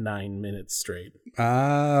puke for 9 minutes straight.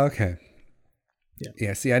 Okay.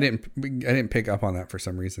 Yeah. See, I didn't pick up on that for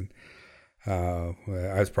some reason. I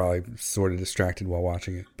was probably sort of distracted while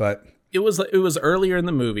watching it, but it was earlier in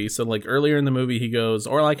the movie. So like earlier in the movie, he goes,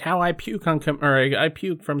 or like how I puke I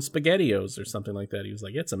puke from SpaghettiOs or something like that. He was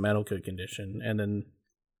like, it's a medical condition, and then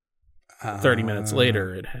 30 minutes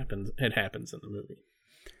later, it happens in the movie.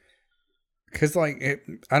 Because like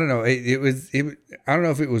I don't know, I don't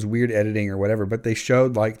know if it was weird editing or whatever, but they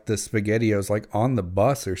showed like the SpaghettiOs like on the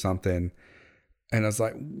bus or something. And I was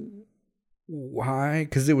like, why?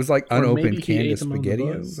 Because it was like unopened canned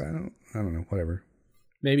SpaghettiOs. I don't know. Whatever.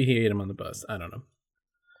 Maybe he ate them on the bus. I don't know.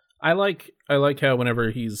 I like how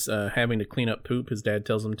whenever he's having to clean up poop, his dad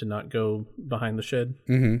tells him to not go behind the shed.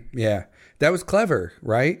 Mm-hmm. Yeah, that was clever,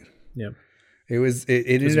 right? Yeah. It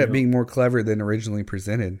ended up being more clever than originally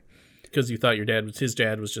presented. Because you thought his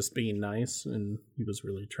dad was just being nice, and he was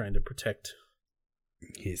really trying to protect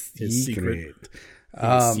his secret.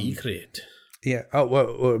 His secret. Yeah. Oh,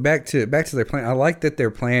 well, back to their plan. I like that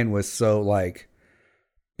their plan was so like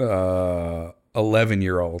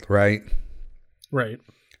 11-year-old, right? Right.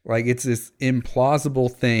 Like it's this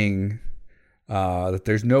implausible thing that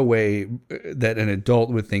there's no way that an adult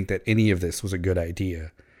would think that any of this was a good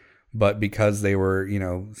idea. But because they were,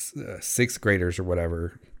 sixth graders or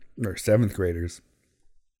whatever, or seventh graders,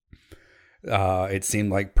 it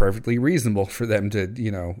seemed like perfectly reasonable for them to,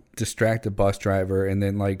 distract a bus driver and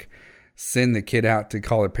then like send the kid out to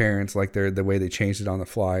call their parents, like they're the way they changed it on the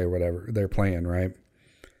fly or whatever their plan, right?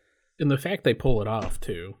 And the fact they pull it off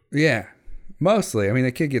too. Yeah, mostly. I mean,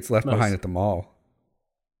 the kid gets left behind at the mall,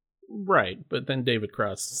 right? But then David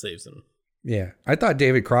Cross saves him. Yeah, I thought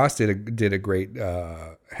David Cross had a great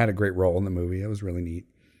role in the movie. It was really neat.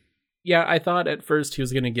 Yeah, I thought at first he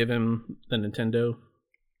was going to give him the Nintendo,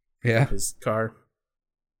 his car,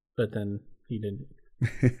 but then he didn't.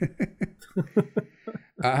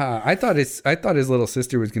 I thought his little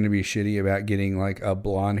sister was going to be shitty about getting like a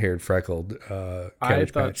blonde-haired, freckled I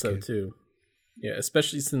thought Patch so kid. too. Yeah,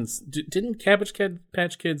 especially since didn't Cabbage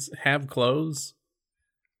Patch Kids have clothes?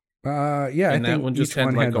 Yeah, and I think that one just each had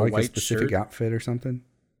one like had a like white a specific shirt. outfit or something.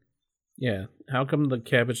 Yeah, how come the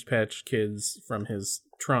Cabbage Patch Kids from his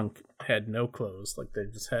trunk had no clothes? Like they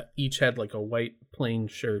just each had like a white plain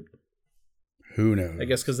shirt. Who knows? I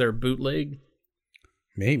guess because they're bootleg.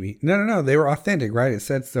 Maybe. No. They were authentic, right? It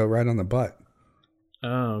said so right on the butt.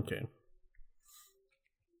 Oh, okay.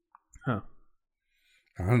 Huh.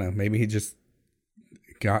 I don't know. Maybe he just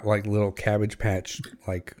got like little Cabbage Patch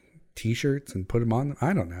like T-shirts and put them on.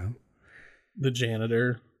 I don't know. The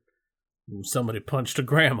janitor. Somebody punched a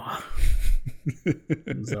grandma.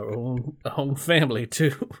 It was our own family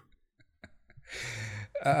too.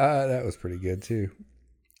 That was pretty good too.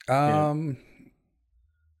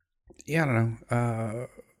 Yeah, I don't know.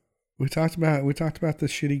 We talked about the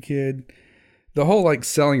shitty kid. The whole like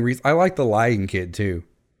selling I like the lying kid too.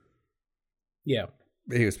 Yeah.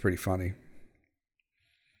 He was pretty funny.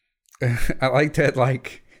 I like that,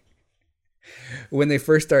 like when they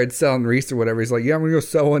first started selling Reese or whatever, he's like, yeah, I'm gonna go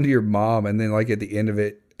sell one to your mom, and then like at the end of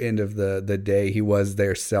the day he was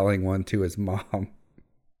there selling one to his mom.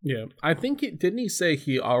 Yeah, I think didn't he say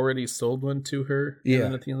he already sold one to her? Yeah. And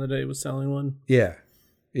then at the end of the day, was selling one. Yeah,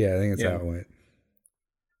 I think that's how it went.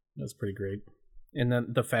 That's pretty great. And then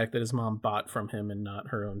the fact that his mom bought from him and not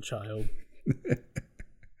her own child.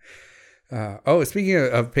 Speaking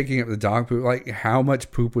of picking up the dog poop, like how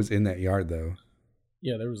much poop was in that yard though?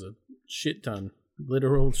 Yeah, there was a shit ton,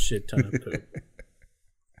 literal shit ton of poop.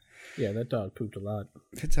 Yeah, that dog pooped a lot.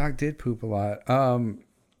 The dog did poop a lot.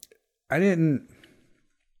 I don't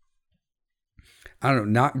know,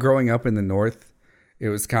 not growing up in the north, it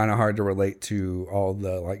was kind of hard to relate to all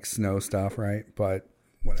the like snow stuff, right? But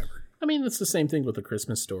whatever. I mean, it's the same thing with A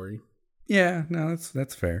Christmas Story. Yeah, no,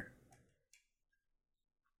 that's fair.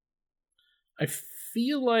 I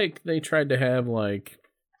feel like they tried to have like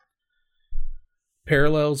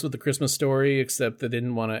parallels with The Christmas Story, except they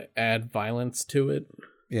didn't want to add violence to it.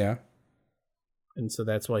 Yeah. And so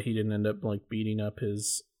that's why he didn't end up like beating up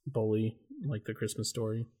his bully like The Christmas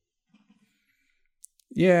Story.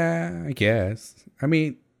 Yeah, I guess. I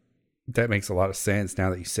mean, that makes a lot of sense now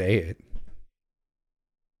that you say it.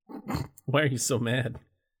 Why are you so mad?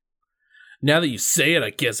 Now that you say it, I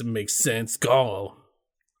guess it makes sense. Gall.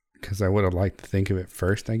 Because I would have liked to think of it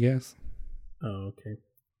first, I guess. Oh, okay.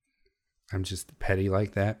 I'm just petty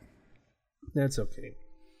like that. That's okay.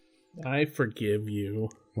 I forgive you.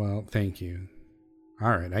 Well, thank you. All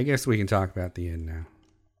right, I guess we can talk about the end now.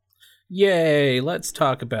 Yay, let's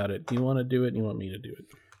talk about it. Do you want to do it? And you want me to do it?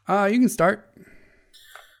 You can start.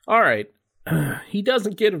 All right. He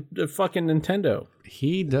doesn't get a fucking Nintendo.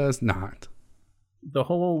 He does not. The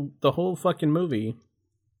whole fucking movie.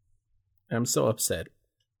 I'm so upset.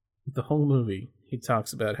 The whole movie, he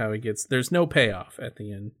talks about how he gets. There's no payoff at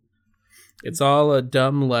the end. It's all a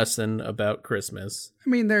dumb lesson about Christmas. I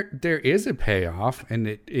mean, there is a payoff, and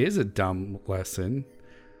it is a dumb lesson,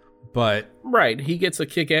 but right, he gets a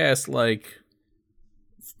kick-ass like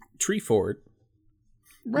tree fort,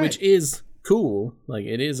 right. Which is cool. Like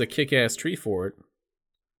it is a kick-ass tree fort,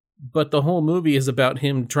 but the whole movie is about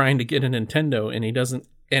him trying to get a Nintendo, and he doesn't,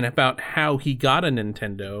 and about how he got a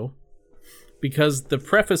Nintendo, because the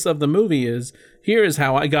preface of the movie is, "Here is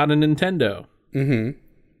how I got a Nintendo." Mm-hmm.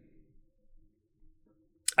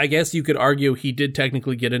 I guess you could argue he did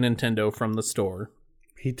technically get a Nintendo from the store.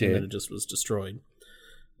 He did. And then it just was destroyed.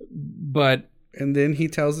 But... And then he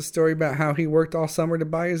tells a story about how he worked all summer to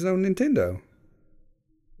buy his own Nintendo.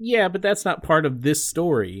 Yeah, but that's not part of this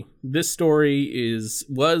story. This story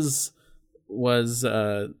was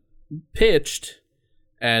pitched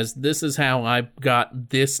as, this is how I got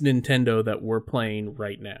this Nintendo that we're playing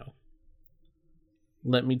right now.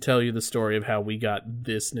 Let me tell you the story of how we got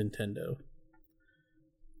this Nintendo.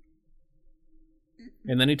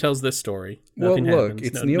 And then he tells this story. Nothing happens.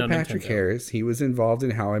 It's Neil Patrick Harris. He was involved in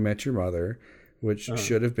How I Met Your Mother, which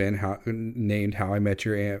should have been named How I Met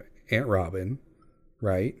Your Aunt Robin,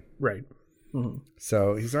 right? Right. Mm-hmm.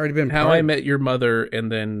 So he's already been How I Met Your Mother,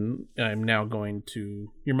 and then I'm now going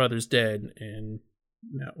to Your Mother's Dead, and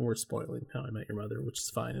now we're spoiling How I Met Your Mother, which is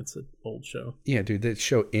fine. It's an old show. Yeah, dude, that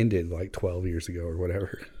show ended like 12 years ago or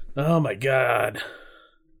whatever. Oh my god.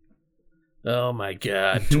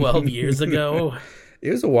 12 years ago. It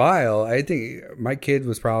was a while. I think my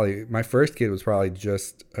first kid was probably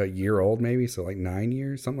just a year old, maybe. So like 9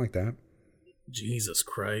 years, something like that. Jesus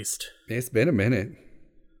Christ. It's been a minute.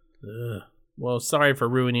 Ugh. Well, sorry for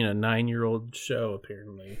ruining a 9-year-old show,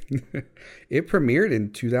 apparently. It premiered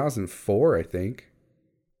in 2004, I think.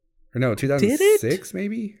 Or no, 2006,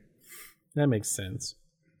 maybe? That makes sense.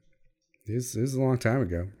 This is a long time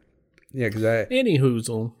ago. Yeah, because Any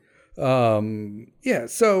hoozle. Yeah,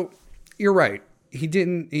 so you're right. He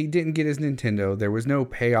didn't get his Nintendo. There was no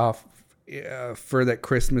payoff for that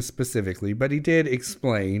Christmas specifically, but he did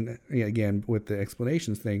explain, again with the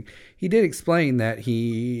explanations thing, he did explain that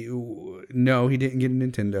he didn't get a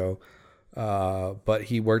Nintendo, but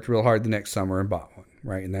he worked real hard the next summer and bought one,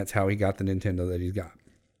 right? And that's how he got the Nintendo that he's got.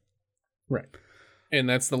 Right. And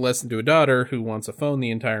that's the lesson to a daughter who wants a phone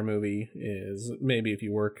the entire movie, is maybe if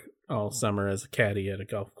you work all summer as a caddy at a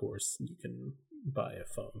golf course, you can buy a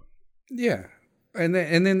phone. Yeah. And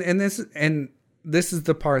this is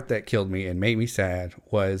the part that killed me and made me sad,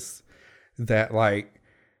 was that like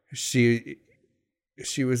she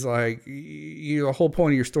was like, the whole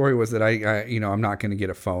point of your story was that I'm not going to get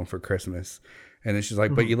a phone for Christmas. And then she's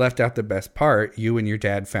like, but you left out the best part. You and your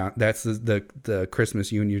dad found, that's the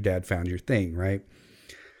Christmas you and your dad found your thing, right?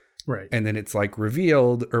 Right. And then it's like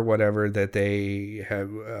revealed or whatever that they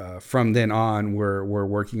have from then on were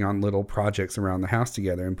working on little projects around the house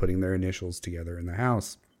together and putting their initials together in the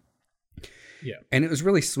house. Yeah. And it was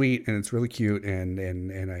really sweet and it's really cute and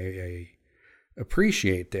I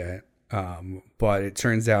appreciate that. But it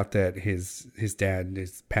turns out that his dad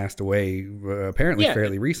has passed away apparently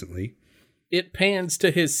fairly recently. It pans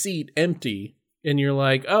to his seat empty, and you're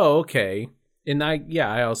like, oh, okay. And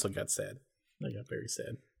I also got sad. I got very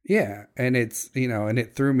sad. Yeah, and it's, and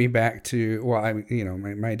it threw me back to,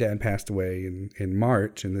 my dad passed away in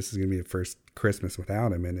March, and this is going to be the first Christmas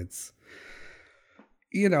without him, and it's,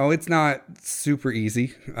 it's not super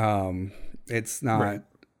easy. It's not, right.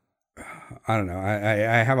 I don't know.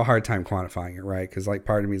 I have a hard time quantifying it, right? Because like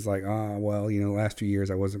part of me is like, oh, well, the last few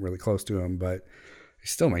years I wasn't really close to him, but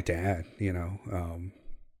he's still my dad,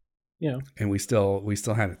 Yeah. And we still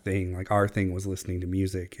had a thing. Like our thing was listening to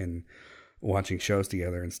music and watching shows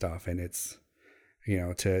together and stuff. And it's,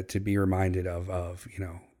 to be reminded of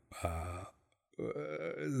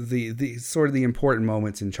the sort of the important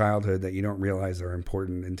moments in childhood that you don't realize are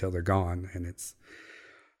important until they're gone. And it's,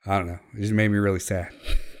 I don't know. It just made me really sad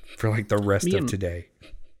for like the rest of today.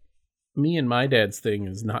 Me and my dad's thing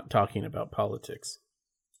is not talking about politics.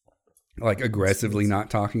 Like aggressively not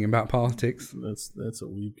talking about politics. That's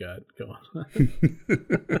what we've got going on.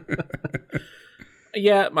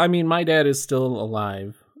 Yeah, I mean, my dad is still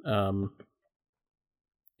alive, and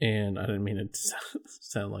I didn't mean it to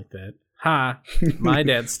sound like that. Ha! My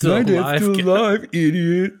dad's still alive. My dad's still alive,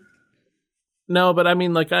 idiot. No, but I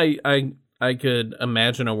mean, like I could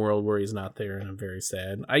imagine a world where he's not there, and I'm very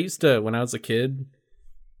sad. I used to, when I was a kid,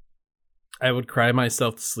 I would cry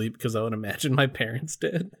myself to sleep because I would imagine my parents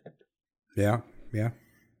dead. Yeah,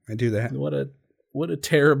 I do that. What a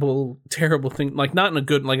terrible, terrible thing. Like, not in a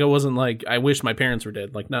good, like, I wasn't like, I wish my parents were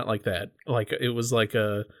dead. Like, not like that. Like, it was like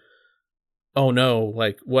oh no,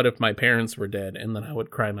 like, what if my parents were dead? And then I would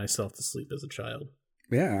cry myself to sleep as a child.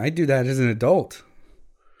 Yeah, I do that as an adult.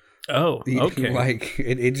 Oh, okay. Like,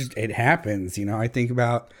 it happens, I think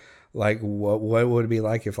about, like, what would it be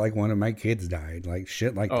like if, like, one of my kids died? Like,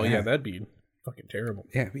 shit like that. Oh, yeah, that'd be fucking terrible.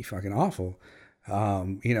 Yeah, it'd be fucking awful.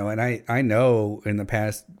 And I know in the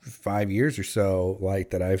past 5 years or so, like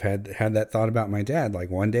that I've had that thought about my dad. Like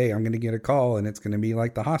one day I'm going to get a call and it's going to be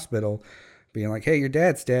like the hospital being like, hey, your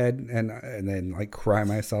dad's dead. And then like cry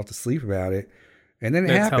myself to sleep about it. And then it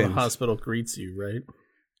happens. That's how the hospital greets you, right?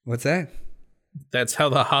 What's that? That's how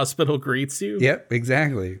the hospital greets you? Yep,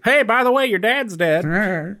 exactly. Hey, by the way, your dad's dead.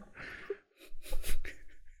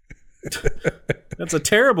 That's a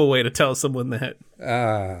terrible way to tell someone that.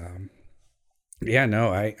 Yeah,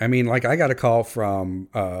 no, I mean, like I got a call from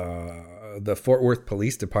the Fort Worth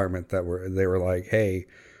Police Department they were like, hey,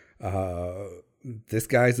 this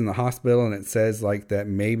guy's in the hospital and it says like that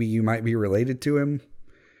maybe you might be related to him.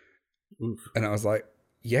 Oof. And I was like,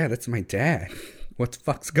 yeah, that's my dad. What the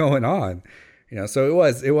fuck's going on? So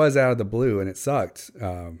it was out of the blue and it sucked.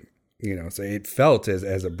 So it felt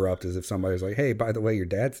as abrupt as if somebody was like, hey, by the way, your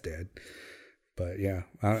dad's dead. But yeah,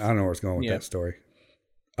 I don't know where it's going with that story.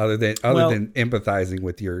 Other than empathizing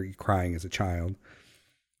with your crying as a child.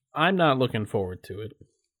 I'm not looking forward to it.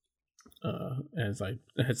 As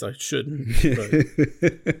I shouldn't.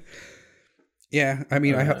 But. Yeah, I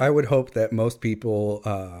mean, I would hope that most people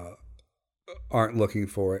aren't looking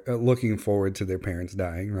forward to their parents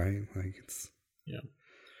dying, right? Like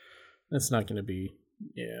that's not going to be.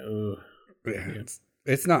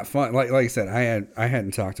 It's not fun. Like I said, I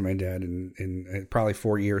hadn't talked to my dad in probably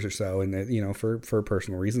 4 years or so, and for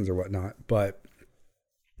personal reasons or whatnot. But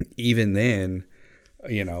even then,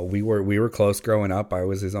 we were close growing up. I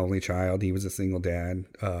was his only child. He was a single dad,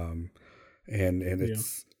 and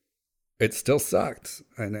it still sucked.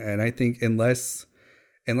 And I think unless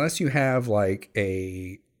you have like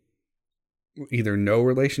either no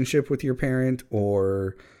relationship with your parent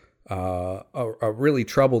or a really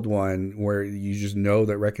troubled one where you just know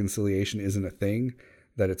that reconciliation isn't a thing,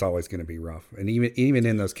 that it's always going to be rough. And even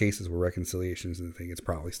in those cases where reconciliation isn't a thing, it's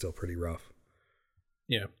probably still pretty rough.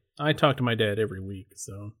 Yeah. I talk to my dad every week,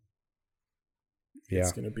 so yeah,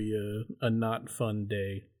 it's going to be a not fun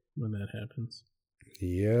day when that happens.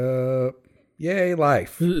 Yep. Yay,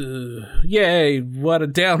 life. Yay, what a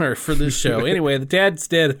downer for this show. Anyway, the dad's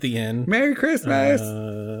dead at the end. Merry Christmas.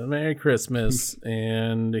 Merry Christmas.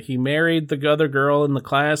 And he married the other girl in the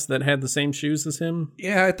class that had the same shoes as him.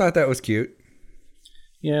 Yeah, I thought that was cute.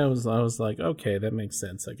 Yeah, I was like, okay, that makes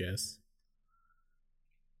sense, I guess.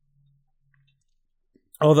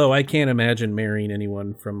 Although I can't imagine marrying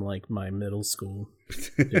anyone from like my middle school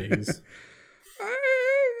days.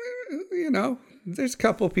 There's a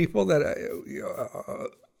couple people that,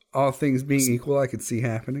 all things being equal, I could see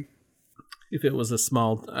happening. If it was a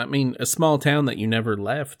small town that you never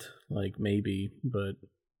left, like maybe, but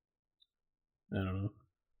I don't know.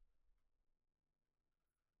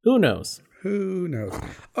 Who knows? Who knows?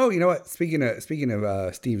 Oh, you know what? Speaking of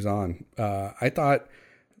Steve Zahn, I thought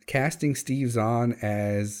casting Steve Zahn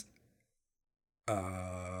as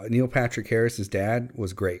Neil Patrick Harris's dad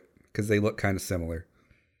was great because they look kind of similar.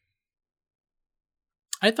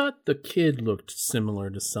 I thought the kid looked similar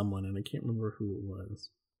to someone, and I can't remember who it was.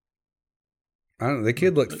 I don't know. The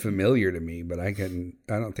kid looked familiar to me, but I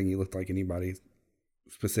don't think he looked like anybody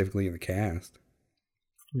specifically in the cast.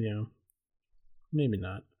 Yeah. Maybe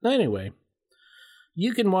not. Anyway,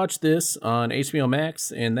 you can watch this on HBO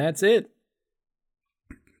Max, and that's it.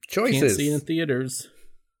 Choices. Can't see it in theaters.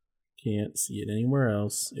 Can't see it anywhere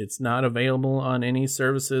else. It's not available on any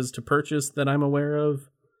services to purchase that I'm aware of.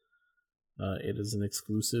 It is an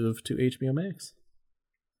exclusive to HBO Max.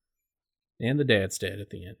 And the dad's dead at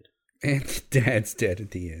the end. And the dad's dead at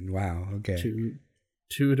the end. Wow. Okay.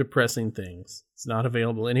 Two depressing things. It's not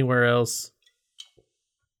available anywhere else.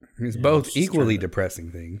 It's both equally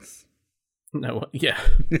depressing things. No, yeah.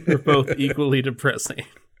 They're both equally depressing.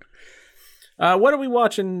 What are we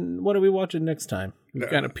watching? What are we watching next time? We've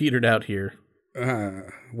kind of petered out here.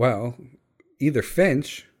 Well, either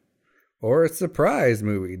Finch or a surprise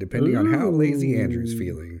movie, depending on how lazy Andrew's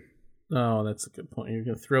feeling. Oh, that's a good point. You're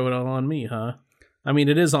going to throw it all on me, huh? I mean,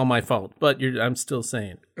 it is all my fault, but I'm still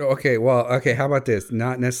saying. Okay, how about this?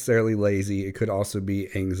 Not necessarily lazy. It could also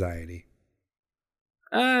be anxiety.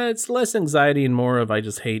 It's less anxiety and more of I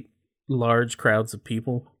just hate large crowds of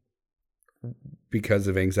people. Because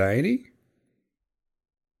of anxiety?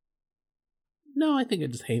 No, I think I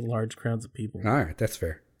just hate large crowds of people. All right, that's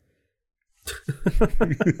fair.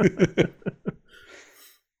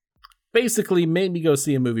 Basically, made me go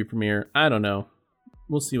see a movie premiere. I don't know.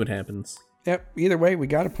 We'll see what happens. Yep, either way, we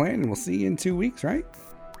got a plan, and we'll see you in 2 weeks, right?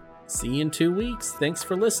 See you in 2 weeks. Thanks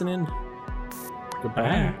for listening.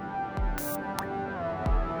 Goodbye. Bye.